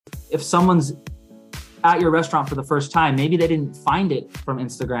if someone's at your restaurant for the first time, maybe they didn't find it from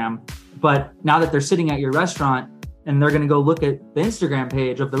Instagram, but now that they're sitting at your restaurant and they're going to go look at the Instagram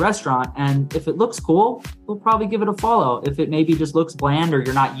page of the restaurant, and if it looks cool, they'll probably give it a follow. If it maybe just looks bland, or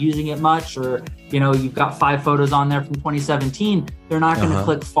you're not using it much, or you've got 5 photos on there from 2017, they're not going to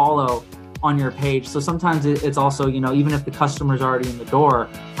click follow on your page. So sometimes it's also, even if the customer's already in the door,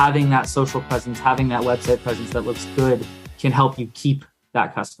 having that social presence, having that website presence that looks good can help you keep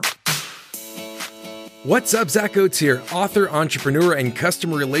that customer. What's up, Zach Oates here, author, entrepreneur, and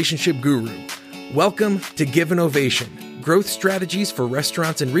customer relationship guru. Welcome to Give an Ovation, growth strategies for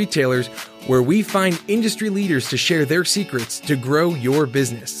restaurants and retailers, where we find industry leaders to share their secrets to grow your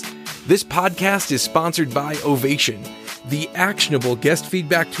business. This podcast is sponsored by Ovation, the actionable guest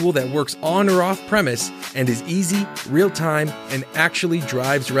feedback tool that works on or off premise and is easy, real-time, and actually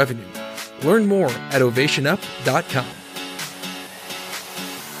drives revenue. Learn more at ovationup.com.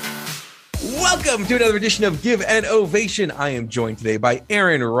 Welcome to another edition of Give an Ovation. I am joined today by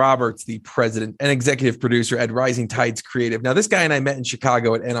Aaron Roberts, the president and executive producer at Rising Tides Creative. Now, this guy and I met in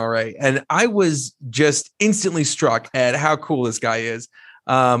Chicago at NRA, and I was just instantly struck at how cool this guy is.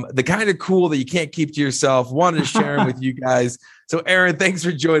 The kind of cool that you can't keep to yourself. Wanted to share him with you guys. So, Aaron, thanks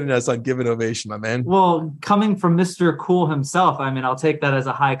for joining us on Give an Ovation, my man. Well, coming from Mr. Cool himself, I'll take that as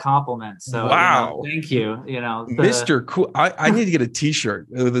a high compliment. So, wow, thank you. Mr. Cool. I need to get a T-shirt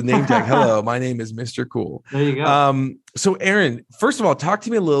with a name tag. Hello, my name is Mr. Cool. There you go. So, Aaron, first of all, talk to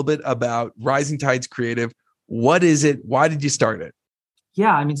me a little bit about Rising Tides Creative. What is it? Why did you start it?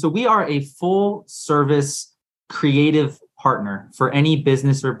 Yeah, so we are a full service creative partner for any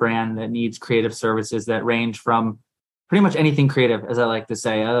business or brand that needs creative services that range from pretty much anything creative, as I like to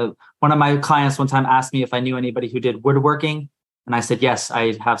say. One of my clients one time asked me if I knew anybody who did woodworking, and I said, yes,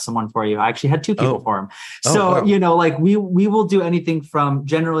 I have someone for you. I actually had 2 people for him. So, wow. We will do anything from,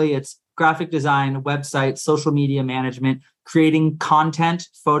 generally it's graphic design, website, social media management, creating content,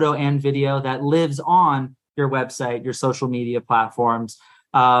 photo and video that lives on your website, your social media platforms.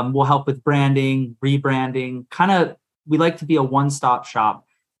 We'll help with branding, rebranding, we like to be a one-stop shop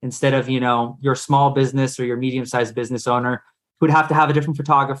instead of, your small business or your medium-sized business owner who'd have to have a different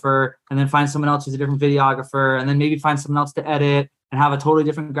photographer and then find someone else who's a different videographer and then maybe find someone else to edit and have a totally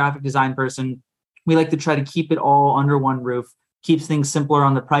different graphic design person. We like to try to keep it all under one roof, keeps things simpler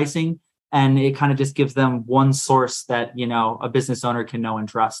on the pricing, and it kind of just gives them one source that, a business owner can know and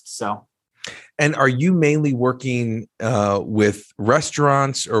trust. So. And are you mainly working with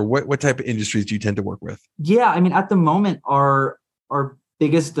restaurants, or what type of industries do you tend to work with? Yeah, at the moment, our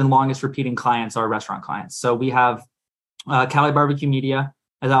biggest and longest repeating clients are restaurant clients. So we have Cali Barbecue Media.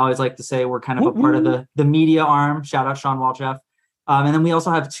 As I always like to say, we're kind of a part of the media arm. Shout out Sean Walchef. And then we also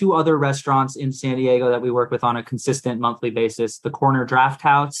have 2 other restaurants in San Diego that we work with on a consistent monthly basis, the Corner Draft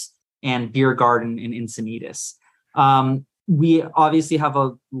House and Beer Garden in Encinitas. We obviously have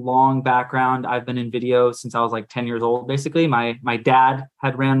a long background. I've been in video since I was like 10 years old, basically. My dad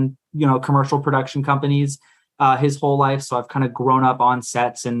had ran, commercial production companies his whole life. So I've kind of grown up on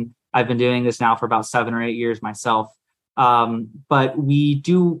sets, and I've been doing this now for about 7 or 8 years myself. But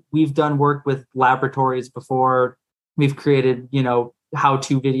we've done work with laboratories before. We've created,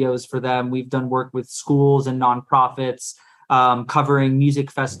 how-to videos for them. We've done work with schools and nonprofits, covering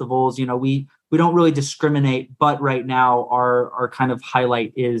music festivals. We don't really discriminate, but right now our kind of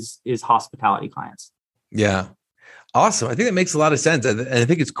highlight is hospitality clients. Yeah. Awesome. I think that makes a lot of sense. And I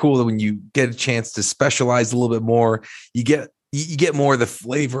think it's cool that when you get a chance to specialize a little bit more, you get more of the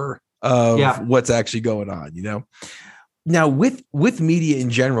flavor of what's actually going on, Now with media in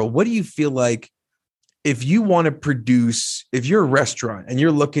general, what do you feel like if you want to produce, if you're a restaurant and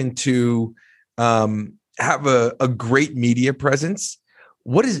you're looking to have a great media presence,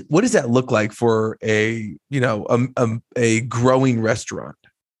 what does that look like for a growing restaurant?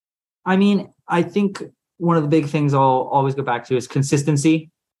 I think one of the big things I'll always go back to is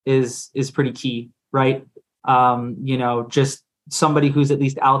consistency is pretty key, right? Just somebody who's at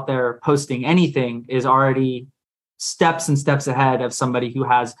least out there posting anything is already steps and steps ahead of somebody who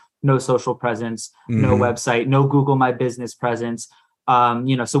has no social presence, no website, no Google My Business presence.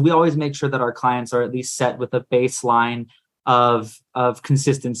 So we always make sure that our clients are at least set with a baseline of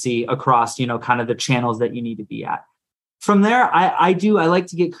consistency across, kind of the channels that you need to be at. From there, I like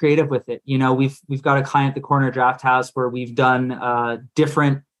to get creative with it. We've got a client, the Corner Draft House, where we've done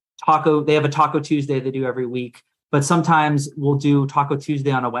different taco. They have a Taco Tuesday they do every week, but sometimes we'll do Taco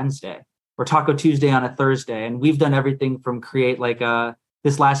Tuesday on a Wednesday or Taco Tuesday on a Thursday. And we've done everything from create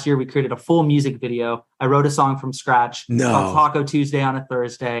this last year, we created a full music video. I wrote a song from scratch called Taco Tuesday on a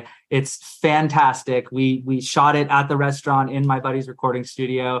Thursday. It's fantastic. We shot it at the restaurant in my buddy's recording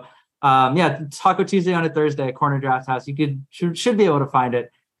studio. Yeah, Taco Tuesday on a Thursday at Corner Draft House. You should be able to find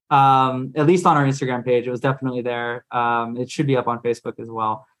it. At least on our Instagram page. It was definitely there. It should be up on Facebook as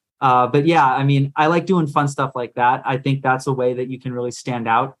well. But yeah, I mean, I like doing fun stuff like that. I think that's a way that you can really stand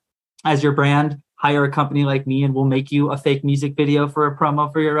out as your brand. Hire a company like me and we'll make you a fake music video for a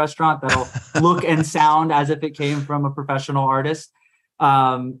promo for your restaurant that'll look and sound as if it came from a professional artist.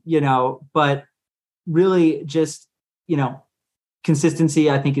 But really just, consistency,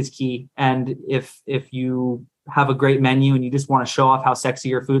 I think, is key. And if you have a great menu and you just want to show off how sexy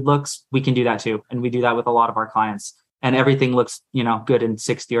your food looks, we can do that too. And we do that with a lot of our clients. And everything looks, good in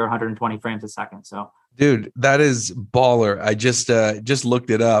 60 or 120 frames a second. So, dude, that is baller. I just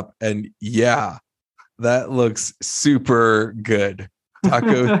looked it up, and yeah, that looks super good.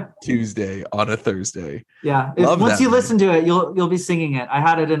 Taco Tuesday on a Thursday. Yeah. Once you listen to it, you'll be singing it. I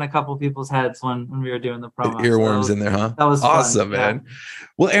had it in a couple of people's heads when we were doing the promo. Earworms in there, huh? That was awesome, fun. Man. Yeah.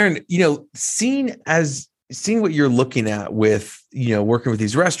 Well, Aaron, seeing what you're looking at with, working with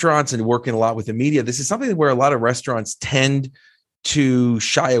these restaurants and working a lot with the media, this is something where a lot of restaurants tend to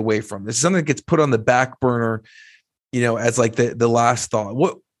shy away from. This is something that gets put on the back burner, as like the last thought.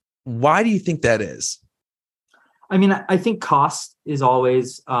 Why do you think that is? I mean, I think cost is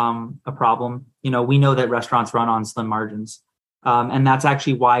always a problem. We know that restaurants run on slim margins. And that's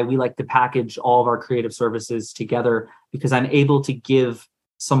actually why we like to package all of our creative services together, because I'm able to give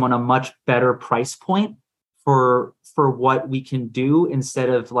someone a much better price point for what we can do, instead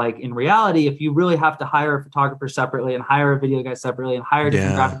of, like, in reality, if you really have to hire a photographer separately and hire a video guy separately and hire a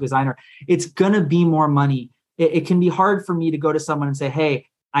different graphic designer, it's going to be more money. It can be hard for me to go to someone and say, hey,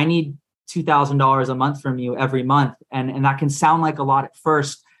 I need $2,000 a month from you every month. And that can sound like a lot at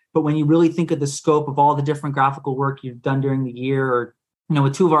first, but when you really think of the scope of all the different graphical work you've done during the year, or,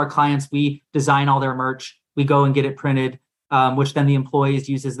 with two of our clients, we design all their merch, we go and get it printed, which then the employees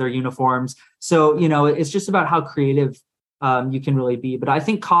use as their uniforms. So, it's just about how creative you can really be. But I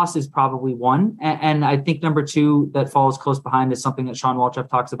think cost is probably one. And I think number two that follows close behind is something that Sean Walchef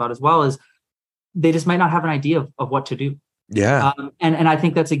talks about as well, is they just might not have an idea of what to do. Yeah. And I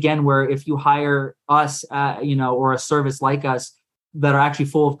think that's, again, where if you hire us, or a service like us that are actually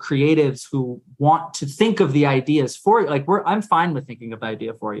full of creatives who want to think of the ideas for you, like I'm fine with thinking of the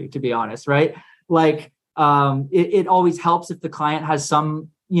idea for you, to be honest. Right. Like, it always helps if the client has some,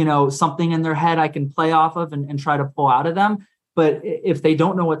 something in their head I can play off of and try to pull out of them. But if they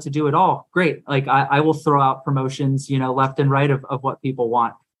don't know what to do at all, great. Like I will throw out promotions, left and right of what people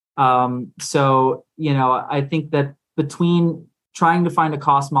want. So, I think that between trying to find a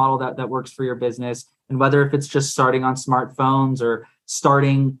cost model that works for your business, and whether if it's just starting on smartphones or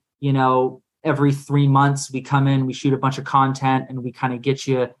starting, every 3 months we come in, we shoot a bunch of content and we kind of get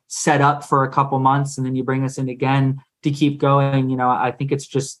you set up for a couple months, and then you bring us in again to keep going. I think it's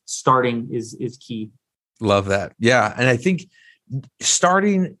just starting is key. Love that. Yeah. And I think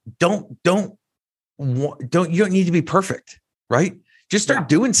starting, you don't need to be perfect, right? Just start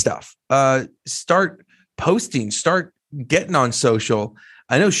doing stuff, start posting, start getting on social.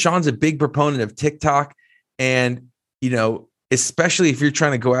 I know Sean's a big proponent of TikTok, and, especially if you're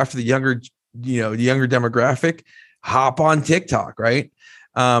trying to go after the younger demographic, hop on TikTok. Right.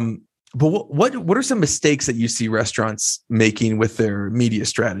 But what are some mistakes that you see restaurants making with their media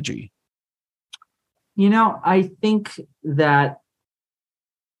strategy? I think that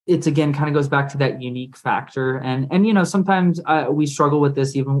it's, again, kind of goes back to that unique factor. And sometimes we struggle with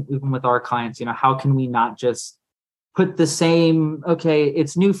this, even with our clients. How can we not just put the same, okay,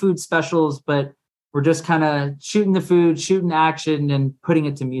 it's new food specials, but we're just kind of shooting the food, shooting action, and putting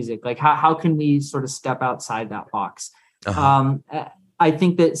it to music. Like, how can we sort of step outside that box? Uh-huh. I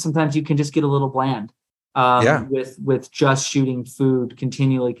think that sometimes you can just get a little bland with just shooting food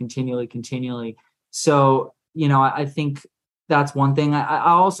continually. So, I think that's one thing.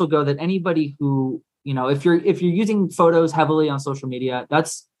 I also go that anybody who, if you're using photos heavily on social media,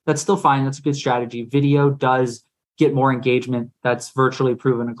 that's still fine. That's a good strategy. Video does get more engagement. That's virtually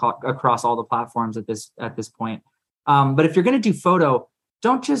proven across all the platforms at this point. But if you're going to do photo,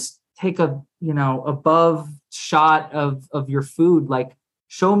 don't just take a above shot of your food. Like,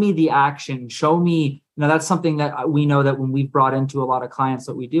 show me the action. Show me. That's something that we know that when we've brought into a lot of clients,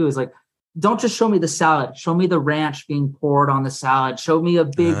 what we do is, like, don't just show me the salad. Show me the ranch being poured on the salad. Show me a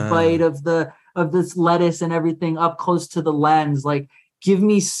big bite of this lettuce and everything up close to the lens. Like, give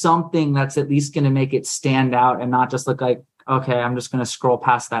me something that's at least going to make it stand out and not just look like, okay, I'm just going to scroll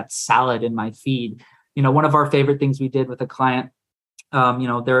past that salad in my feed. One of our favorite things we did with a client,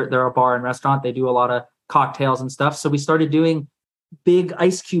 they're a bar and restaurant. They do a lot of cocktails and stuff. So we started doing big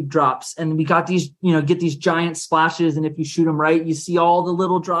ice cube drops, and we got these, get these giant splashes. And if you shoot them right, you see all the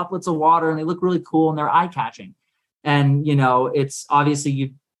little droplets of water, and they look really cool and they're eye catching. And, it's obviously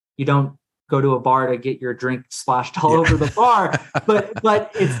you don't go to a bar to get your drink splashed all over the bar,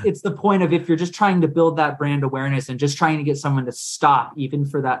 but it's the point of, if you're just trying to build that brand awareness and just trying to get someone to stop even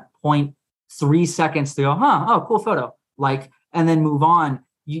for that 0.3 seconds to go, oh, cool photo, and then move on.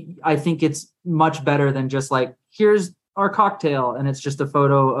 I think it's much better than just here's our cocktail, and it's just a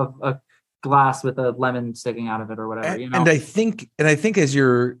photo of a glass with a lemon sticking out of it or whatever. And I think as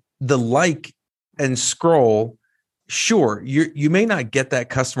you're the like and scroll, sure, you may not get that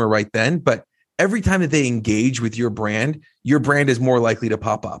customer right then, but every time that they engage with your brand is more likely to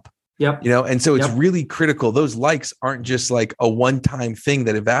pop up. Yep. And so it's really critical. Those likes aren't just a one-time thing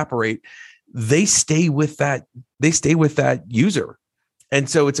that evaporate. They stay with that user. And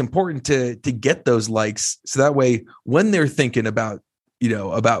so it's important to get those likes. So that way, when they're thinking about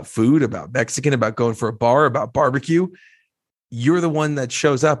food, about Mexican, about going for a bar, about barbecue, you're the one that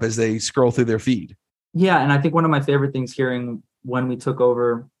shows up as they scroll through their feed. Yeah. And I think one of my favorite things hearing when we took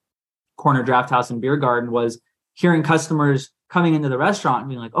over Corner Draft House and Beer Garden was hearing customers coming into the restaurant and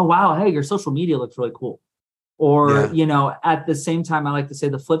being like, oh, wow, hey, your social media looks really cool. Or, at the same time, I like to say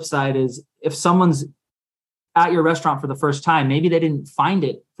the flip side is, if someone's at your restaurant for the first time, maybe they didn't find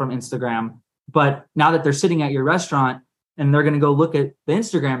it from Instagram, but now that they're sitting at your restaurant and they're going to go look at the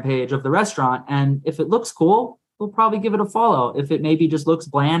Instagram page of the restaurant, and if it looks cool, they'll probably give it a follow. If it maybe just looks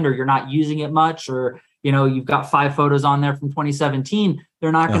bland, or you're not using it much, or, you've got 5 photos on there from 2017,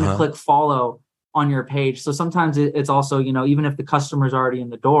 they're not going to click follow on your page. So sometimes it's also, even if the customer's already in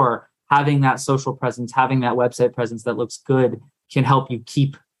the door, having that social presence, having that website presence that looks good can help you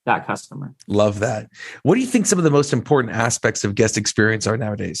keep that customer. Love that. What do you think some of the most important aspects of guest experience are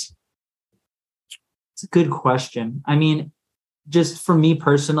nowadays? It's a good question. I mean, just for me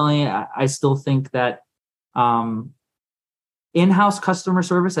personally, I still think that in-house customer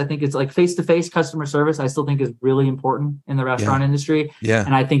service, I think it's face-to-face customer service, I still think is really important in the restaurant industry. Yeah.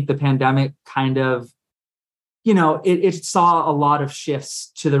 And I think the pandemic kind of, it saw a lot of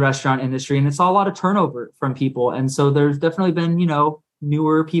shifts to the restaurant industry, and it saw a lot of turnover from people. And so there's definitely been,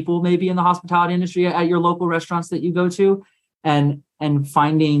 newer people maybe in the hospitality industry at your local restaurants that you go to, and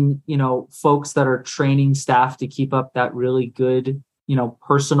finding, folks that are training staff to keep up that really good,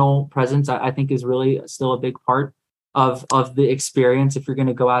 personal presence, I think is really still a big part of the experience. If you're going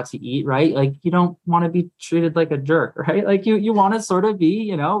to go out to eat, right? You don't want to be treated like a jerk, right? You want to sort of be,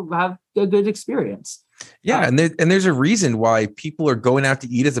 have a good experience. Yeah. And there's a reason why people are going out to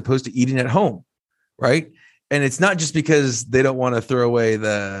eat as opposed to eating at home. Right. And it's not just because they don't want to throw away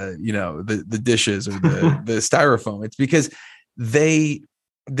the dishes or the styrofoam. It's because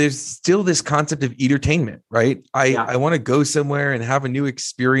there's still this concept of entertainment, right? I want to go somewhere and have a new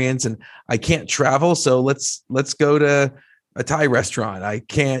experience, and I can't travel. So let's go to a Thai restaurant. I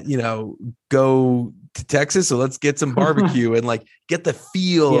can't, go to Texas. So let's get some barbecue and get the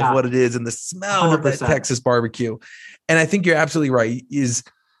feel of what it is and the smell 100%. Of that Texas barbecue. And I think you're absolutely right. Is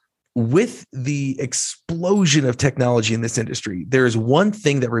with the explosion of technology in this industry, there is one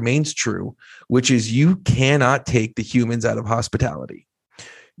thing that remains true, which is you cannot take the humans out of hospitality.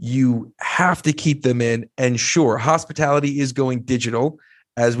 You have to keep them in. And sure, hospitality is going digital,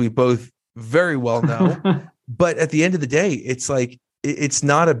 as we both very well know. But at the end of the day, it's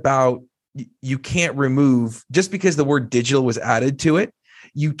not about, you can't remove, just because the word digital was added to it,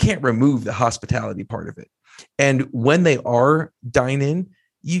 you can't remove the hospitality part of it. And when they are dine-in,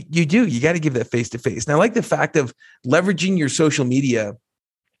 you got to give that face-to-face. And I like the fact of leveraging your social media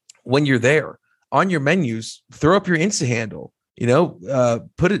when you're there on your menus. Throw up your Insta handle,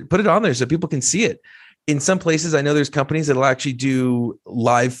 put it on there so people can see it. In some places, I know there's companies that'll actually do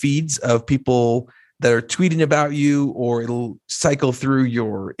live feeds of people that are tweeting about you, or it'll cycle through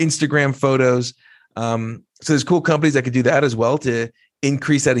your Instagram photos. So there's cool companies that could do that as well to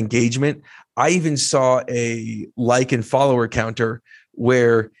increase that engagement. I even saw a like and follower counter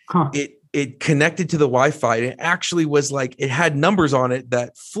where it connected to the Wi-Fi. And it actually was it had numbers on it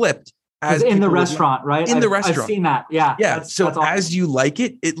that flipped as in the restaurant, right? In the restaurant. I've seen that. Yeah. Yeah. That's awesome. As you like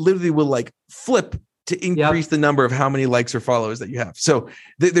it, it literally will flip to increase the number of how many likes or follows that you have. So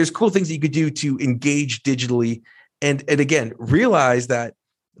there's cool things that you could do to engage digitally. And again, realize that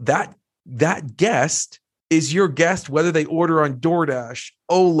guest is your guest, whether they order on DoorDash,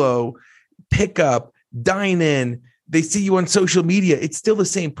 Olo, Pickup, Dine In, they see you on social media, it's still the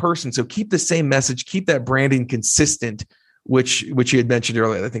same person. So keep the same message, keep that branding consistent, which you had mentioned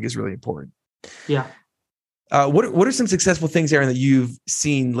earlier, I think is really important. Yeah. What are some successful things, Aaron, that you've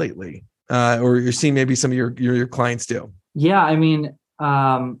seen lately? Or you're seeing maybe some of your clients do? Yeah, I mean,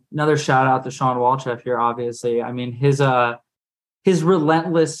 another shout out to Sean Walchef here, obviously. I mean, his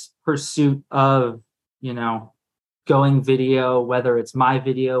relentless pursuit of, you know, going video, whether it's my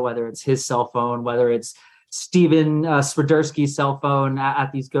video, whether it's his cell phone, whether it's Steven Swiderski's cell phone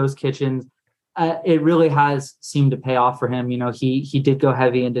at these ghost kitchens, it really has seemed to pay off for him. You know, he did go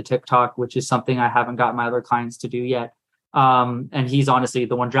heavy into TikTok, which is something I haven't got my other clients to do yet. And he's honestly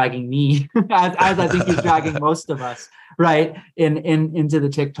the one dragging me, as I think he's dragging most of us, right, into the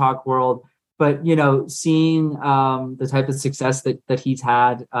TikTok world. But you know, seeing the type of success that he's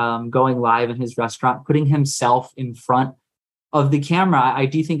had going live in his restaurant, putting himself in front of the camera, I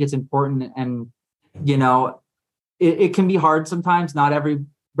do think it's important. And you know, it can be hard sometimes. Not every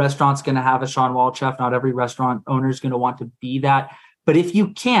restaurant's going to have a Sean Walchef. Not every restaurant owner is going to want to be that. But if you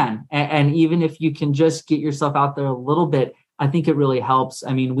can, and even if you can just get yourself out there a little bit, I think it really helps.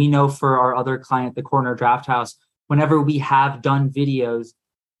 I mean, we know for our other client, the Corner Draft House, whenever we have done videos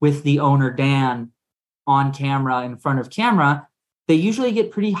with the owner, Dan, on camera, in front of camera, they usually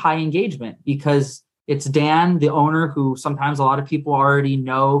get pretty high engagement because it's Dan, the owner, who sometimes a lot of people already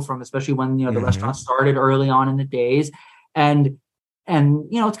know from, especially when, you know, the restaurant started early on in the days. And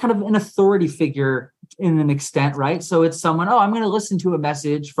you know, it's kind of an authority figure in an extent, right? So it's someone, I'm going to listen to a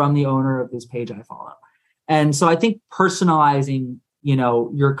message from the owner of this page I follow. And so I think personalizing, you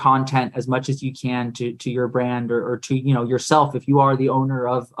know, your content as much as you can to your brand or to, you know, yourself, if you are the owner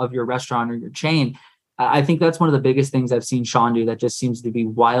of your restaurant or your chain, I think that's one of the biggest things I've seen Sean do that just seems to be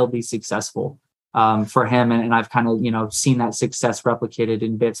wildly successful for him. And I've kind of, you know, seen that success replicated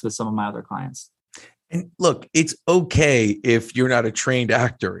in bits with some of my other clients. And look, it's okay if you're not a trained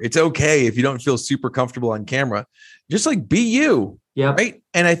actor. It's okay if you don't feel super comfortable on camera. Just like be you. Yeah. Right.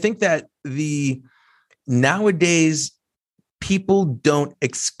 And I think that nowadays people don't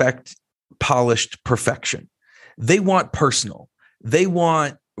expect polished perfection. They want personal. They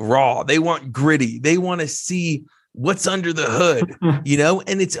want raw. They want gritty. They want to see what's under the hood, you know,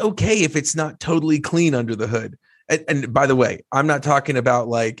 and it's okay if it's not totally clean under the hood. And by the way, I'm not talking about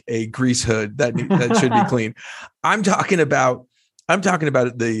like a grease hood that should be clean. I'm talking about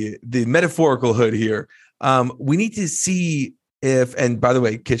the metaphorical hood here. We need to see if, and by the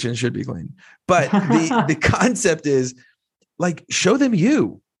way, kitchen should be clean, but the concept is like, show them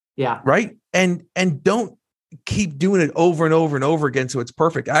you. Yeah. Right. And don't keep doing it over and over and over again so it's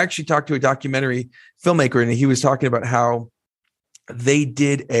perfect. I actually talked to a documentary filmmaker and he was talking about how they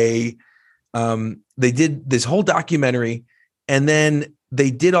did this whole documentary, and then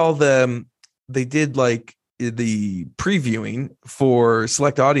they did like the previewing for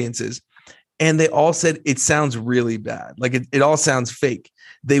select audiences, and they all said it sounds really bad. Like it all sounds fake.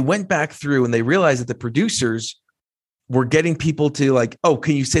 They went back through and they realized that the producers were getting people to like, oh,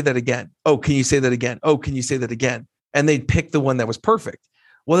 can you say that again? Oh, can you say that again? Oh, can you say that again? And they'd pick the one that was perfect.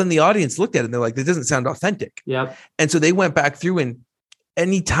 Well, then the audience looked at it and they're like, that doesn't sound authentic. Yep. And so they went back through, and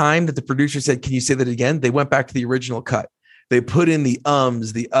any time that the producer said, can you say that again? They went back to the original cut. They put in the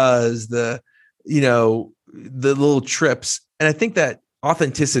ums, the uhs, the little trips. And I think that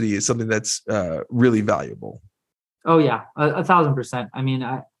authenticity is something that's really valuable. Oh yeah. 1,000%. I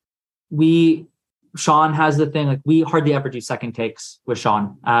mean, Sean has the thing, like we hardly ever do second takes with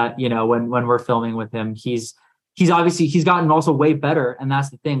Sean. You know, when we're filming with him, he's gotten also way better. And that's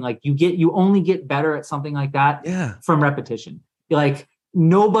the thing, like you only get better at something like that from repetition. Like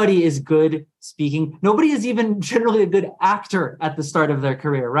nobody is good speaking. Nobody is even generally a good actor at the start of their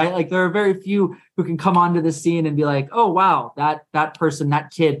career, right? Like there are very few who can come onto the scene and be like, oh, wow, that person,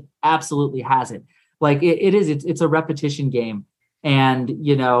 that kid absolutely has it. Like it's a repetition game. And,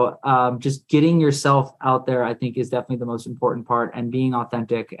 you know, just getting yourself out there, I think is definitely the most important part, and being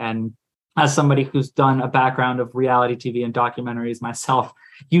authentic. And as somebody who's done a background of reality TV and documentaries myself,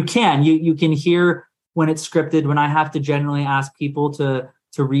 you can hear when it's scripted, when I have to generally ask people to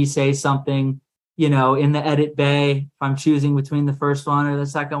re-say something, you know, in the edit bay, if I'm choosing between the first one or the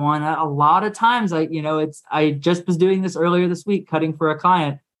second one. A lot of times I just was doing this earlier this week, cutting for a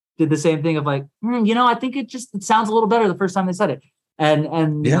client, did the same thing of like, you know, I think it sounds a little better the first time they said it.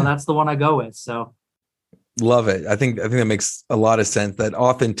 And you know, that's the one I go with. So love it. I think that makes a lot of sense. That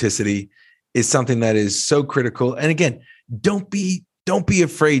authenticity is something that is so critical. And again, don't be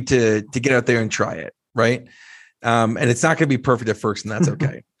afraid to get out there and try it. Right. And it's not going to be perfect at first, and that's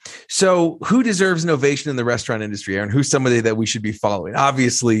okay. So who deserves an ovation in the restaurant industry, Aaron? Who's somebody that we should be following?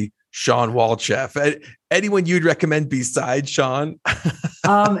 Obviously, Sean Walchef. Anyone you'd recommend besides Sean?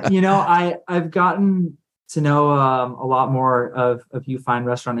 You know, I've gotten to know a lot more of you fine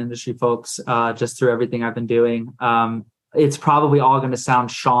restaurant industry folks just through everything I've been doing. it's probably all going to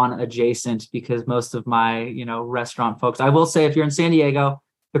sound Sean adjacent because most of my, restaurant folks, I will say if you're in San Diego,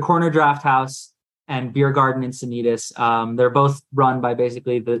 the Corner Draft House and Beer Garden in Sanitas, they're both run by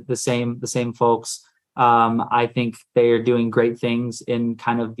basically the same folks. I think they are doing great things in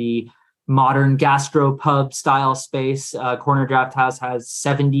kind of the modern gastro pub style space. Corner Draft House has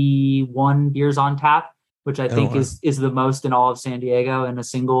 71 beers on tap, which I think is the most in all of San Diego in a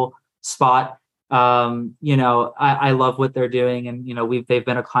single spot. I love what they're doing, and they've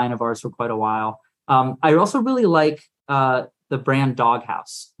been a client of ours for quite a while. I also really like the brand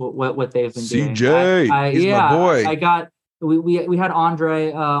Doghouse, what they've been doing. CJ, he's my boy. We had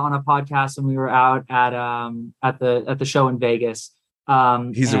Andre on a podcast when we were out at the show in Vegas.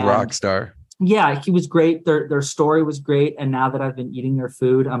 He's a rock star. Yeah, he was great. Their story was great, and now that I've been eating their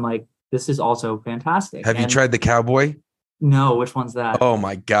food, I'm like, this is also fantastic. Have you tried the Cowboy? No, which one's that? Oh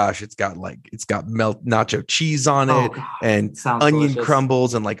my gosh, it's got melt nacho cheese on it, and onion delicious.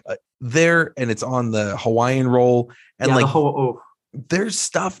 Crumbles, and and it's on the Hawaiian roll, and their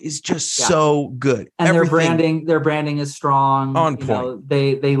stuff is just so good. And their branding is strong, on point.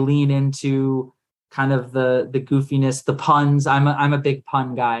 They lean into kind of the goofiness, the puns. I'm a big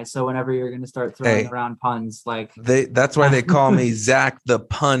pun guy, so whenever you're going to start throwing around puns, that's why they call me Zach the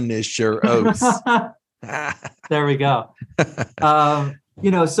Punisher Oates. There we go.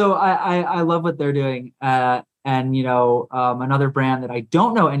 So I love what they're doing. Another brand that I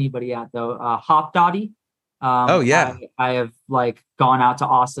don't know anybody at though, Hop Dottie. I have gone out to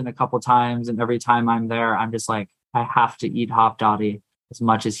Austin a couple times, and every time I'm there, I'm just like, I have to eat Hop Dottie as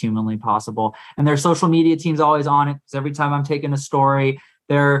much as humanly possible. And their social media team's always on it, because every time I'm taking a story,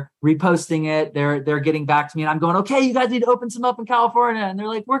 they're reposting it. They're getting back to me, and I'm going, okay, you guys need to open some up in California. And they're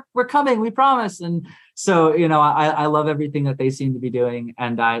like, we're coming, we promise. And so, I love everything that they seem to be doing.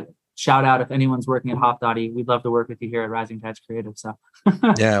 And I shout out, if anyone's working at Hop Dottie, we'd love to work with you here at Rising Tides Creative. So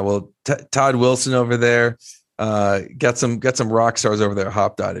yeah, well, Todd Wilson over there, got some rock stars over there at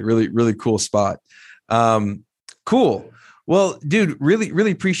Hop Dottie. Really, really cool spot. Cool. Well, dude, really,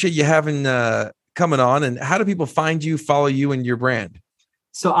 really appreciate you having coming on. And how do people find you, follow you and your brand?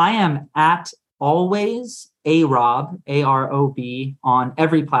 So I am at always AROB, AROB, on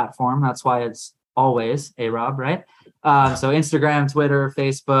every platform. That's why it's always AROB, right? So Instagram, Twitter,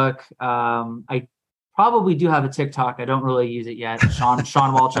 Facebook. I probably do have a TikTok. I don't really use it yet. Sean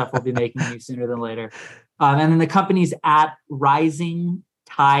Walchef will be making me sooner than later. And then the company's at Rising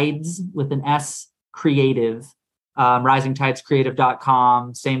Tides with an S Creative.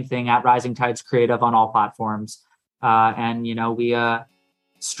 RisingTidesCreative.com. Same thing, at Rising Tides Creative on all platforms. And we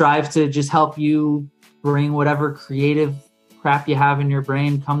strive to just help you bring whatever creative crap you have in your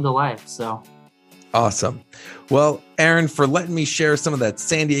brain come to life. So awesome. Well, Aaron, for letting me share some of that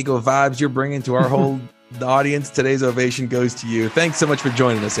San Diego vibes you're bringing to our whole audience, today's ovation goes to you. Thanks so much for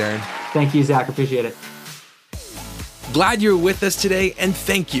joining us, Aaron. Thank you, Zach. Appreciate it. Glad you're with us today, and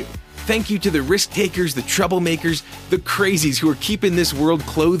thank you. Thank you to the risk takers, the troublemakers, the crazies who are keeping this world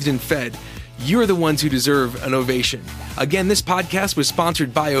clothed and fed. You're the ones who deserve an ovation. Again, this podcast was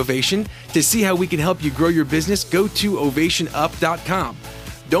sponsored by Ovation. To see how we can help you grow your business, go to ovationup.com.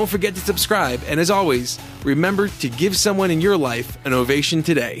 Don't forget to subscribe, and as always, remember to give someone in your life an ovation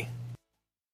today.